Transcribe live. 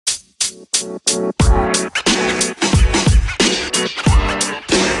Hey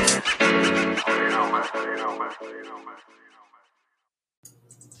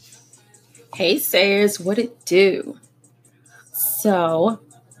Sayers, what it do? So,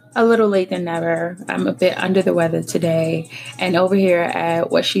 a little late than never. I'm a bit under the weather today, and over here at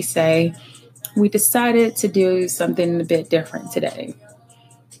What She Say, we decided to do something a bit different today.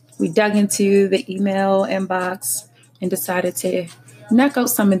 We dug into the email inbox and decided to knock out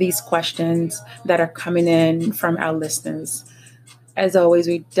some of these questions that are coming in from our listeners. As always,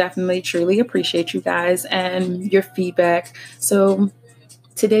 we definitely truly appreciate you guys and your feedback. So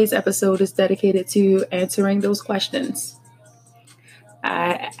today's episode is dedicated to answering those questions.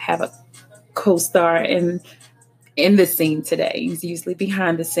 I have a co-star in the scene today. He's usually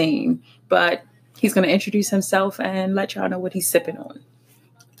behind the scene, but he's going to introduce himself and let y'all know what he's sipping on.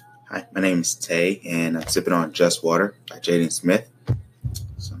 Hi, my name is Tay, and I'm sipping on Just Water by Jaden Smith.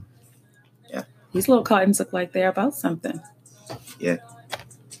 So, yeah. These little cartons look like they're about something. Yeah.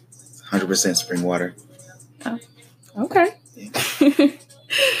 100% spring water. Oh, okay. Yeah.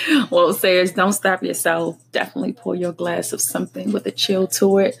 Well, Sayers, don't stop yourself. Definitely pour your glass of something with a chill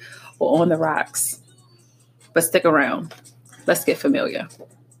to it or on the rocks. But stick around. Let's get familiar.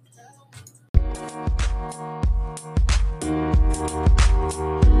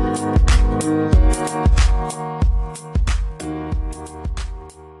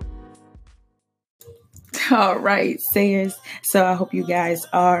 All right, Sayers. So I hope you guys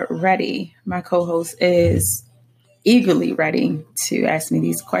are ready. My co-host is eagerly ready to ask me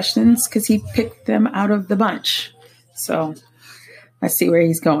these questions because he picked them out of the bunch. So let's see where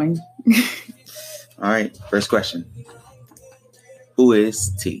he's going. All right, first question. Who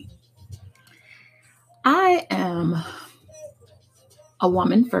is T? I am a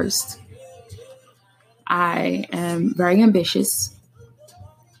woman first. I am very ambitious.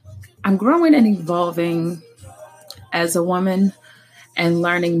 I'm growing and evolving as a woman and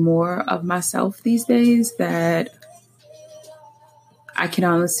learning more of myself these days that I can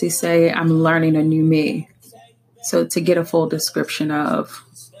honestly say I'm learning a new me. So to get a full description of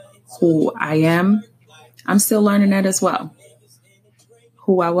who I am, I'm still learning that as well.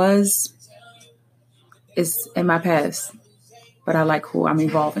 Who I was is in my past, but I like who I'm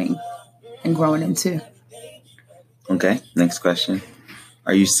evolving and growing into. Okay, next question.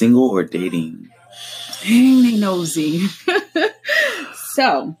 Are you single or dating? Dang, they nosy.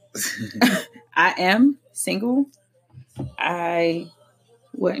 So, I am single. I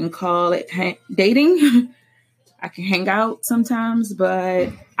wouldn't call it dating. I can hang out sometimes, but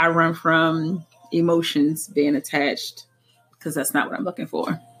I run from emotions being attached because that's not what I'm looking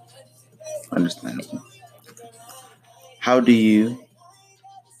for. Understandable. How do you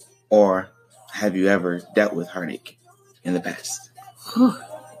or have you ever dealt with heartache in the past? So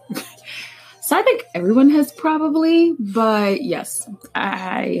I think everyone has probably, but yes,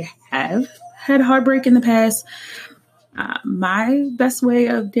 I have had heartbreak in the past. My best way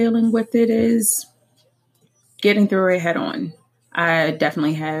of dealing with it is getting through it head on. I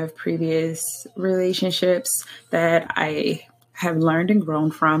definitely have previous relationships that I have learned and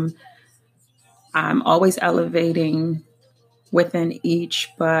grown from. I'm always elevating within each,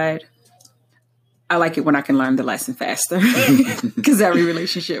 but I like it when I can learn the lesson faster because every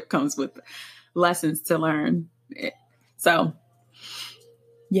relationship comes with lessons to learn. So,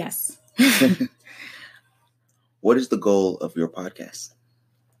 yes. What is the goal of your podcast?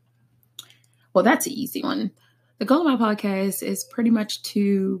 Well, that's an easy one. The goal of my podcast is pretty much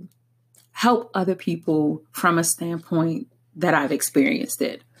to help other people from a standpoint that I've experienced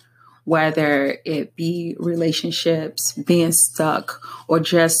it, whether it be relationships, being stuck, or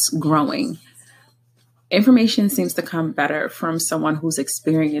just growing. Information seems to come better from someone who's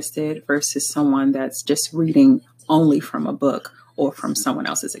experienced it versus someone that's just reading only from a book or from someone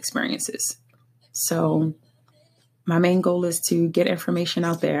else's experiences. So my main goal is to get information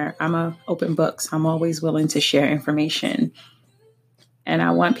out there. I'm an open book, so I'm always willing to share information. And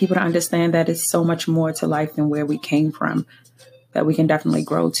I want people to understand that it's so much more to life than where we came from, that we can definitely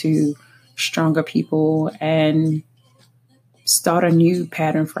grow to stronger people and start a new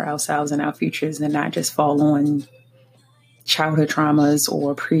pattern for ourselves and our futures and not just fall on childhood traumas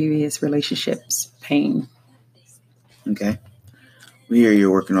or previous relationships pain. Okay. We hear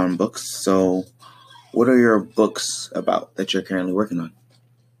you're working on books. So what are your books about that you're currently working on?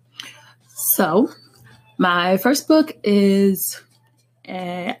 So my first book is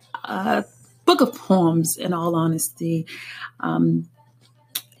a book of poems, in all honesty.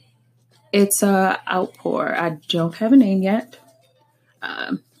 It's a outpour. I don't have a name yet.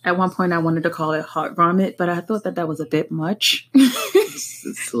 At one point, I wanted to call it Heart Vomit, but I thought that was a bit much.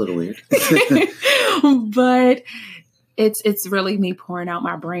 It's a little weird. But it's really me pouring out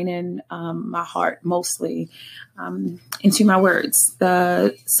my brain and my heart mostly into my words.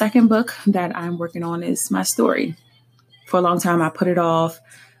 The second book that I'm working on is my story. For a long time, I put it off,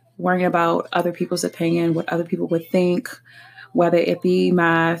 worrying about other people's opinion, what other people would think, whether it be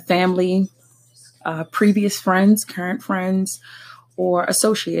my family, previous friends, current friends, or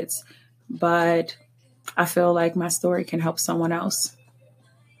associates. But I feel like my story can help someone else.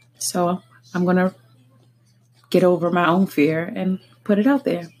 So I'm going to get over my own fear and put it out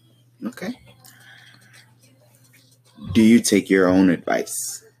there. Okay. Do you take your own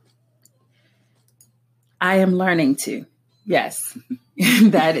advice? I am learning to. Yes.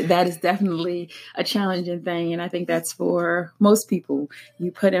 That is definitely a challenging thing. And I think that's for most people.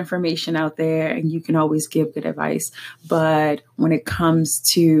 You put information out there and you can always give good advice. But when it comes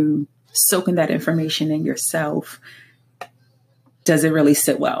to soaking that information in yourself, does it really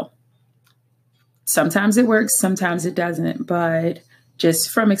sit well? Sometimes it works, sometimes it doesn't. But just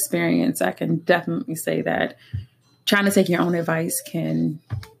from experience, I can definitely say that trying to take your own advice can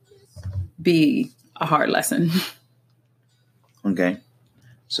be a hard lesson. Okay.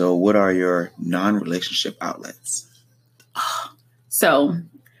 So what are your non-relationship outlets? So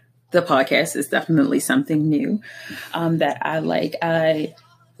the podcast is definitely something new that I like. I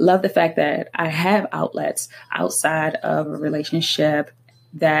love the fact that I have outlets outside of a relationship,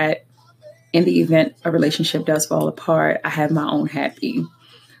 that in the event a relationship does fall apart, I have my own happy.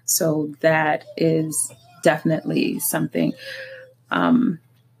 So that is definitely something.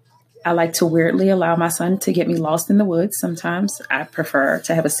 I like to weirdly allow my son to get me lost in the woods. Sometimes I prefer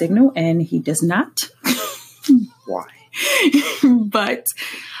to have a signal, and he does not. Why? But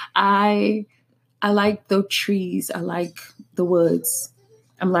I like the trees. I like the woods.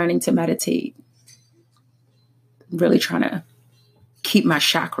 I'm learning to meditate. Really trying to keep my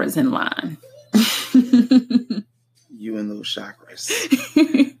chakras in line. You and those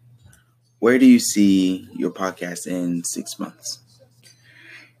chakras. Where do you see your podcast in 6 months?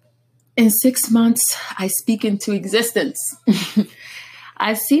 In 6 months, I speak into existence.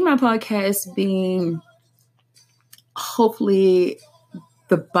 I see my podcast being hopefully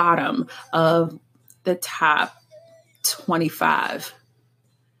the bottom of the top 25.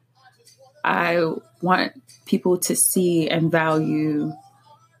 I want people to see and value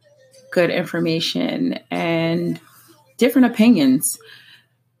good information and different opinions.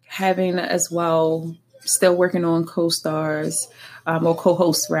 Having as well, still working on co-stars or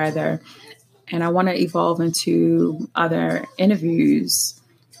co-hosts rather. And I want to evolve into other interviews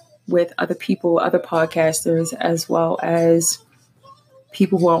with other people, other podcasters, as well as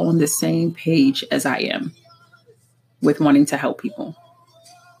people who are on the same page as I am with wanting to help people.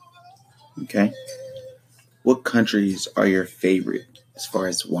 Okay. What countries are your favorite as far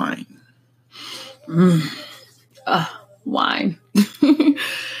as wine? Wine.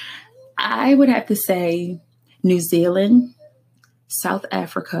 I would have to say New Zealand, South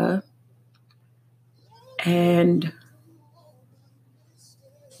Africa, and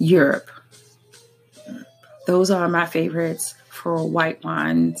Europe. Those are my favorites for white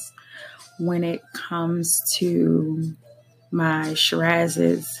wines. When it comes to my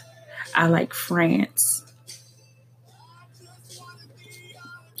Shirazes, I like France.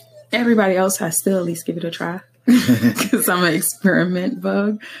 Everybody else, I still at least give it a try because I'm an experiment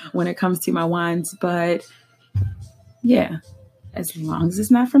bug when it comes to my wines. But yeah, as long as it's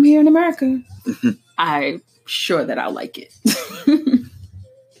not from here in America, I'm sure that I'll like it.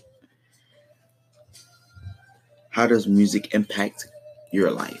 How does music impact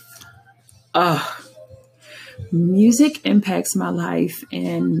your life? Music impacts my life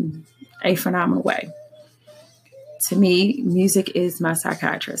in a phenomenal way. To me, music is my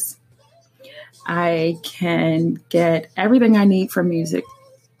psychiatrist. I can get everything I need from music,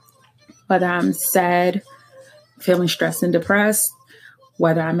 whether I'm sad, feeling stressed and depressed,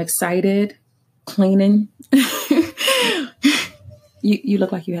 whether I'm excited, cleaning. You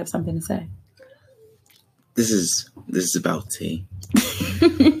look like you have something to say. This is about tea.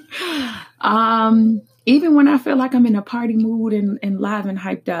 Even when I feel like I'm in a party mood and live and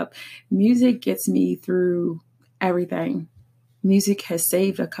hyped up, music gets me through everything. Music has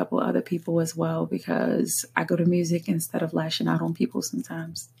saved a couple other people as well because I go to music instead of lashing out on people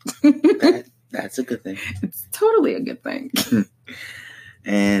sometimes. That's a good thing. It's totally a good thing.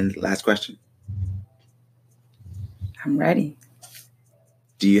 And last question. I'm ready.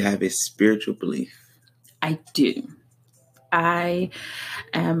 Do you have a spiritual belief? I do. I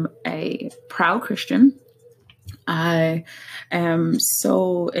am a proud Christian. I am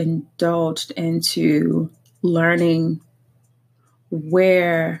so indulged into learning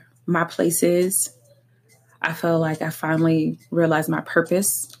where my place is. I feel like I finally realized my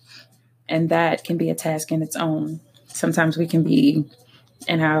purpose, and that can be a task in its own. Sometimes we can be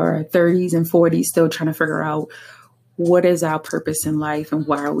in our 30s and 40s still trying to figure out what is our purpose in life and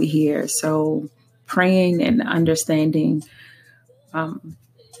why are we here. So praying and understanding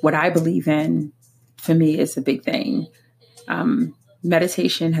what I believe in, for me, is a big thing.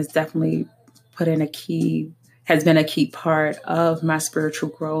 Meditation has definitely has been a key part of my spiritual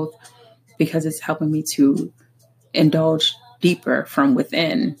growth, because it's helping me to indulge deeper from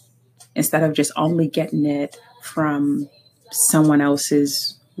within instead of just only getting it from someone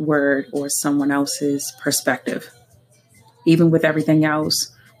else's word or someone else's perspective. Even with everything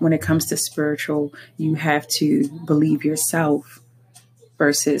else, when it comes to spiritual, you have to believe yourself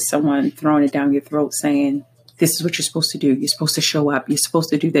versus someone throwing it down your throat saying, this is what you're supposed to do. You're supposed to show up. You're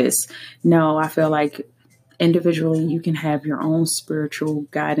supposed to do this. No, I feel like individually you can have your own spiritual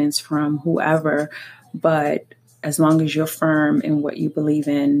guidance from whoever, but as long as you're firm in what you believe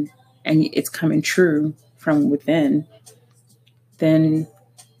in and it's coming true from within, then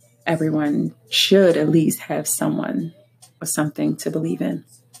everyone should at least have someone or something to believe in.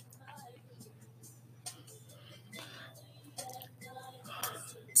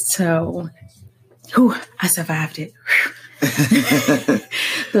 So, I survived it.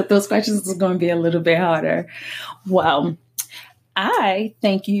 Those questions are going to be a little bit harder. Well, I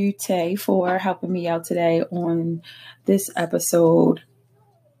thank you, Tay, for helping me out today on this episode.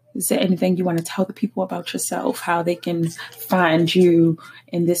 Is there anything you want to tell the people about yourself, how they can find you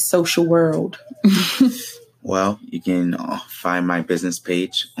in this social world? Well, you can find my business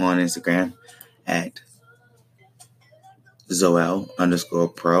page on Instagram at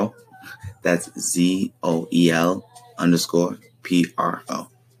Zoel_Pro. That's ZOEL_PRO.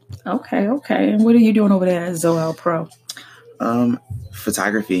 Okay. And what are you doing over there at Zoel Pro?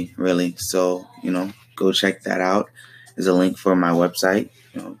 Photography, really. So, go check that out. There's a link for my website.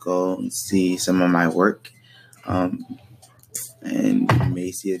 Go and see some of my work. And you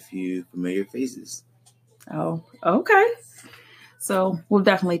may see a few familiar faces. Oh, okay. So we'll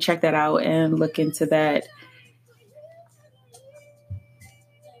definitely check that out and look into that.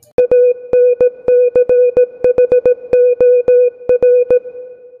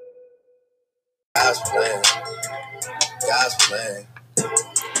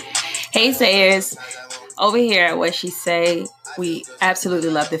 Hey, Sayers. Over here at What She Say, we absolutely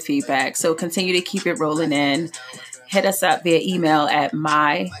love the feedback. So continue to keep it rolling in. Hit us up via email at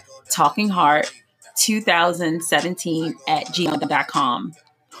mytalkingheart2017@gmail.com.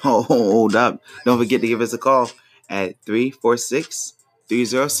 Hold up. Don't forget to give us a call at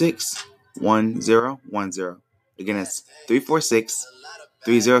 346-306-1010. Again, it's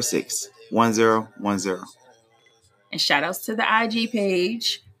 346-306-1010. And shout outs to the IG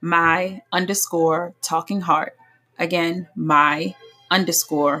page, my_talkingheart. Again,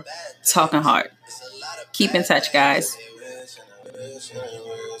 my_talkingheart. Keep in touch, guys.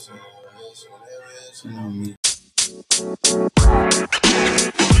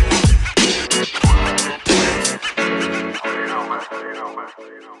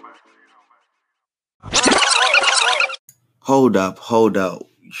 Hold up.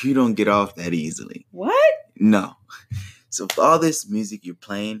 You don't get off that easily. What? No. So for all this music you're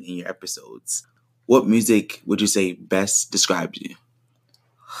playing in your episodes, what music would you say best describes you?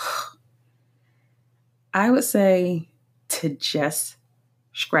 I would say, to just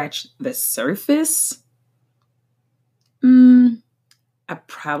scratch the surface, I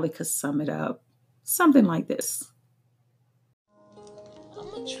probably could sum it up something like this.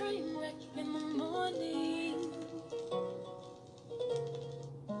 I'm a train wreck in the morning.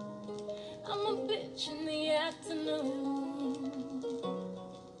 I'm a bitch in the afternoon.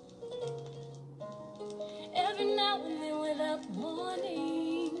 Every now and then without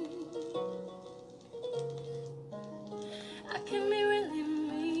warning, I can be really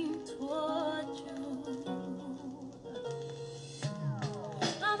mean toward you.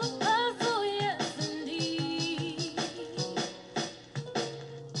 I'm a puzzle, yes indeed.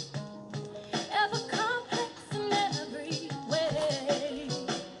 Ever complex in every way,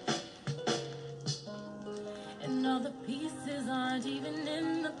 and all the pieces aren't even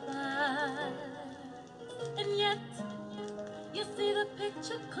in the pie. And yet, you see the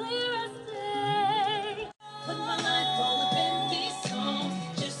picture clear as day. Put my life all up in these songs,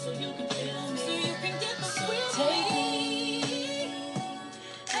 just so you can feel me, so you can get the sweet. Take me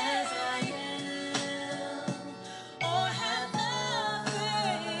as I am, or have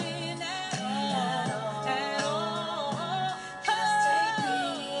nothing at all. Just take me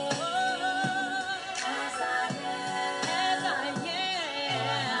as I am,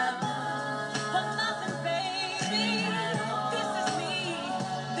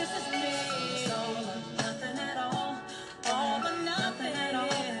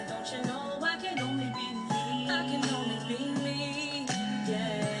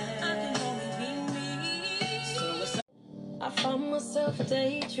 myself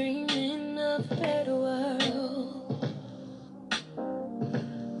daydreaming of a better world.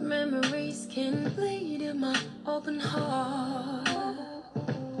 Memories can bleed in my open heart.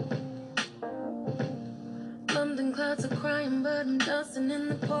 London clouds are crying, but I'm dancing in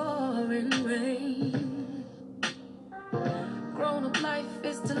the pouring rain. Grown-up life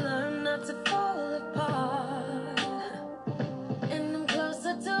is to learn not to fall apart. And I'm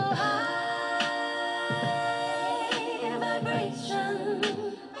closer to high vibration,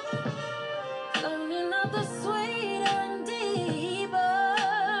 learning of the sweeter and deeper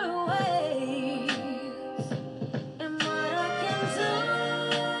ways. And what I can do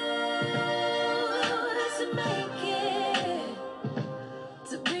is to make it,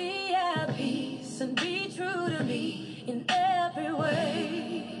 to be at peace and be true to me in every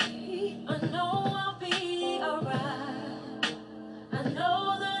way. I know I'll be alright. I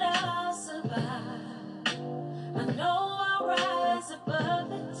know that I'll survive. I know I'll rise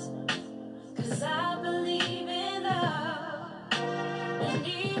above it, 'cause I believe in love. And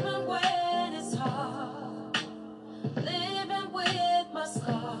even when it's hard, living with my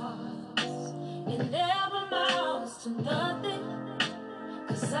scars, it never amounts to nothing,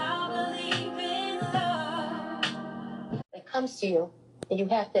 'cause I believe in love. It comes to you, and you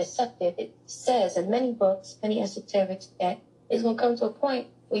have to accept it. It says in many books, many esoterics, that it's going to come to a point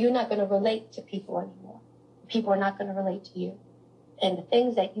where you're not going to relate to people anymore. People are not going to relate to you. And the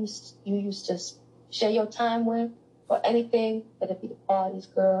things that you used to share your time with, or anything, whether it be the parties,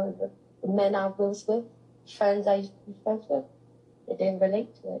 girls, the men I was with, friends I used to be friends with, they didn't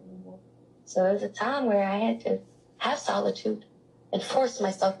relate to it anymore. So there was a time where I had to have solitude and force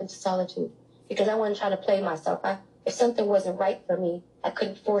myself into solitude, because I wasn't trying to play myself. If something wasn't right for me, I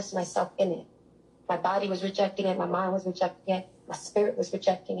couldn't force myself in it. My body was rejecting it, my mind was rejecting it, my spirit was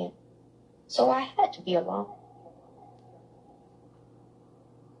rejecting it. So I had to be alone.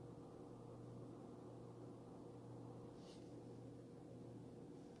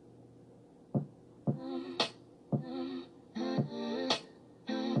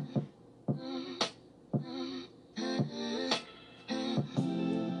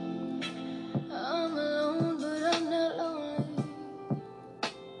 I'm alone, but I'm not lonely.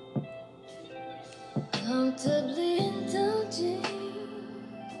 Comfortably indulging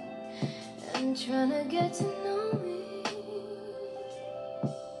and trying to get to know me.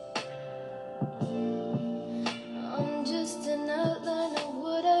 I'm just an outline of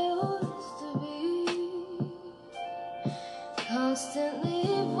what I used to be, constantly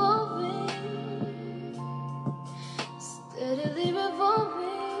evolving, steadily revolving.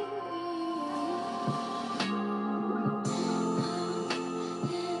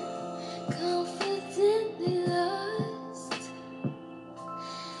 Confidently lost.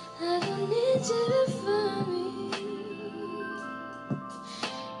 I don't need you to find me.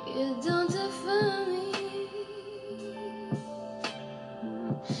 You don't define me.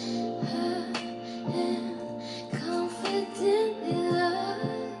 I am confidently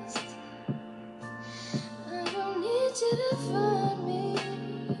lost. I don't need you to find me,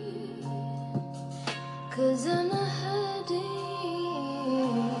 'cause I'm not hiding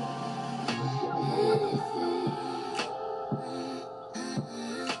anything.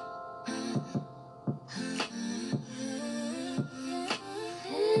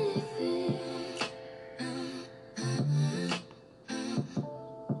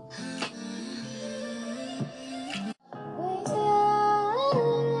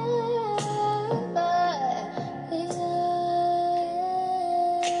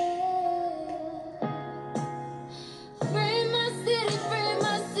 Free my city, free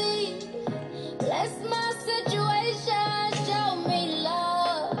my seed. Bless my situation, show me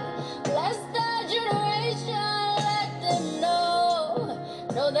love. Bless the generation, let them know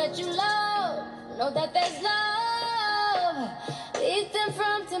that you love, know that there's love. Lead them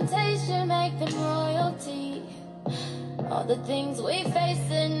from temptation, make them royalty. All the things we face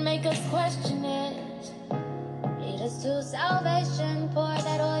and make us question it. Lead us to salvation, pour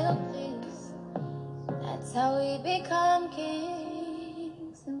that oil, please. That's how we become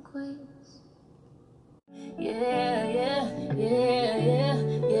kings and queens. Yeah, yeah, yeah, yeah,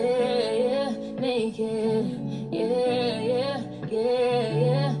 yeah, yeah, make it. Yeah, yeah, yeah,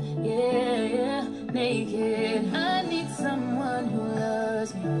 yeah, yeah, yeah, make it. I need someone who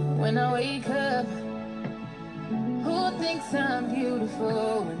loves me when I wake up, who thinks I'm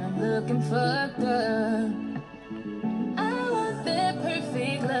beautiful when I'm looking fucked up. I want that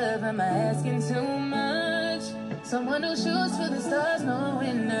perfect love, am I asking too much? Someone who shoots for the stars,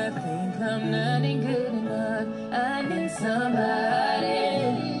 knowing nothing come nothing good enough. I need somebody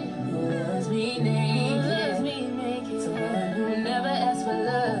who loves me naked, someone who never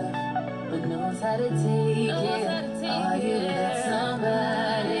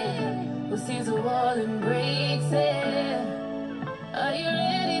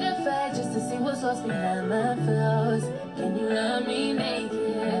source behind my flaws. Can you love me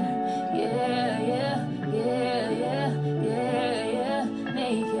naked? Yeah, yeah, yeah, yeah, yeah, yeah,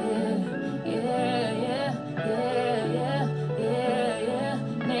 naked. Yeah, yeah, yeah, yeah, yeah, yeah,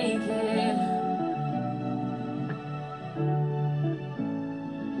 naked.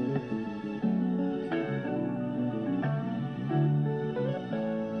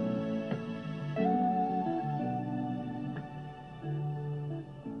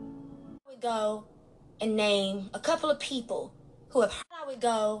 Go and name a couple of people who have hurt. I would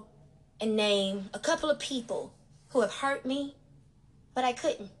go and name a couple of people who have hurt me, but I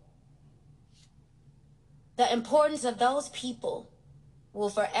couldn't. The importance of those people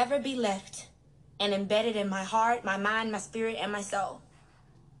will forever be left and embedded in my heart, my mind, my spirit, and my soul.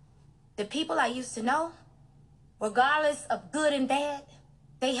 The people I used to know, regardless of good and bad,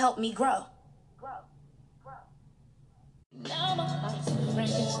 they helped me grow. Now my heart's a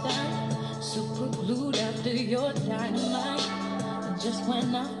Frankenstein, super glued after your dynamite. And just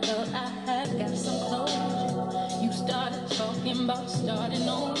when I felt I had got some closure, you started talking about starting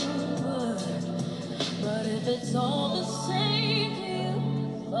over. But if it's all the same to you,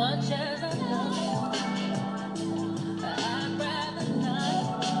 much as I love you, I'd rather not.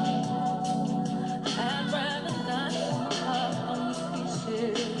 I'd rather not cut on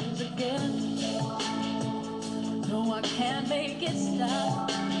pieces again. No, I can't make it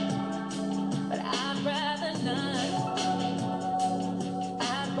stop, but I'd rather not.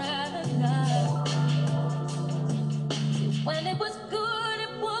 I'd rather not. See, when it was good,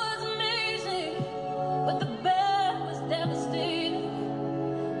 it was amazing, but the bad was devastating.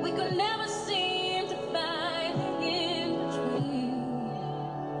 We could never seem to find the in between.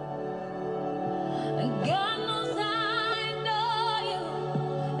 And God knows I adore you,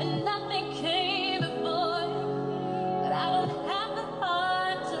 and nothing came before you. But I don't have the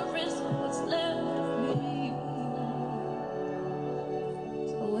heart to risk what's left of me.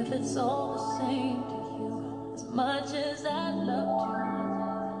 So if it's all the same to you, as much as I loved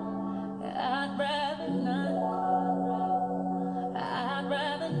you, I'd rather not. I'd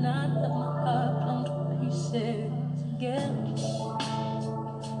rather not let my heart come to pieces again.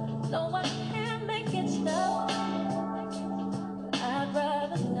 No, I can't make it stop. I'd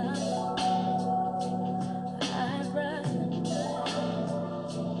rather not. I'd rather not.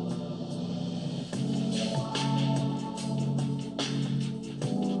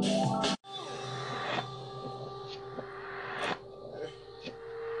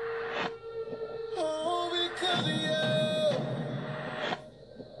 Oh, because of you,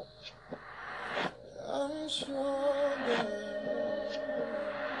 I'm stronger.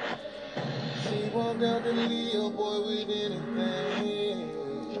 She walked out to leave a boy with anything,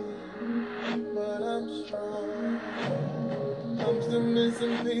 but I'm strong. I'm still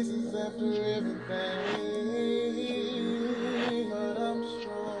missing pieces after everything, but I'm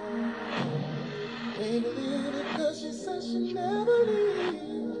strong. Ain't believe it 'cause she said she'd never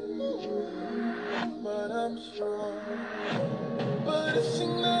leave, but I'm strong. But if she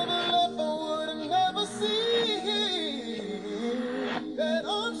never left, I would've never seen that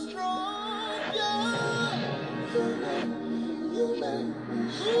I'm strong, yeah. You make me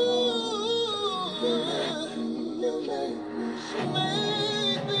strong. You make me strong.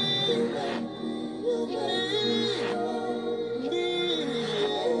 You make me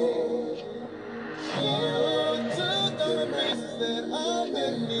you took all the pieces that I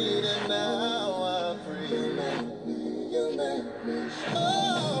didn't need, and now I'm free. You make me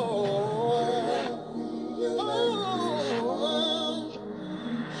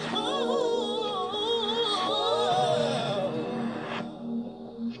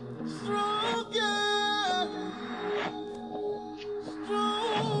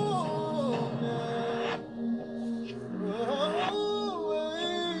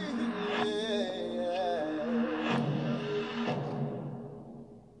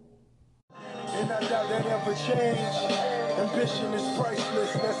and I doubt that ever change. Ambition is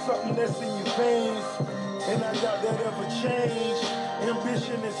priceless, that's something that's in your veins. And I doubt that ever change.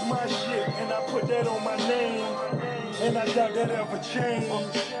 Ambition is my shit, and I put that on my name. And I doubt that ever change.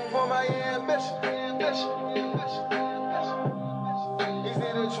 For my ambition. Easy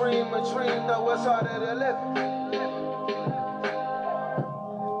to dream a dream, though it's harder to live.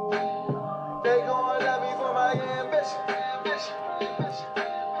 They gon' love me for my ambition.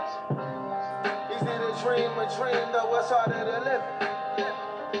 Easy to dream a dream, though it's harder to live.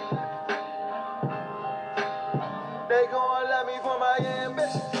 They gon' love me for my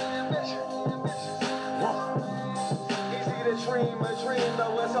ambition. Easy to dream a dream,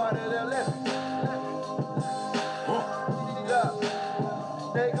 though it's harder to live. Look,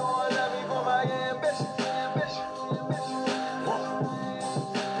 they gon' love me for my ambition.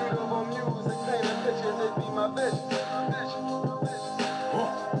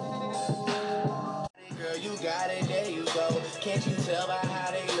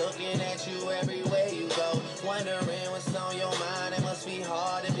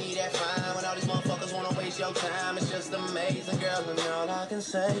 just amazing, girl, and all I can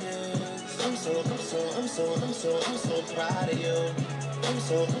say is I'm so proud of you. I'm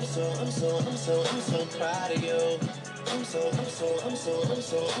so proud of you. I'm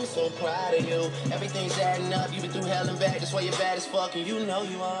so proud of you. Everything's adding up, you've been through hell and back, that's why you're bad as fuck, and you know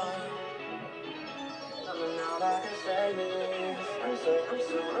you are. And all I can say is I'm so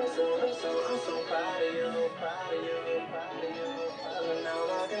proud of you, proud of you, proud of you. And all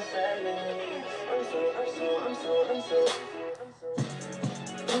I can say is I'm so proud of you.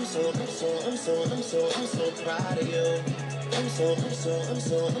 I'm so proud of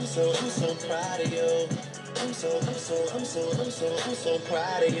you. I'm so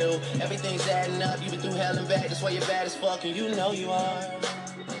proud of you. Everything's adding up, you've been through hell and back, that's why you're bad as fuck, and you know you are.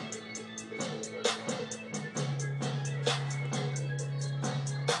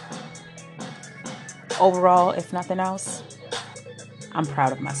 Overall, if nothing else, I'm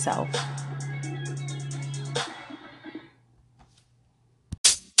proud of myself.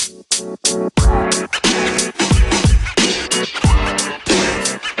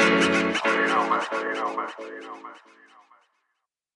 You know, man.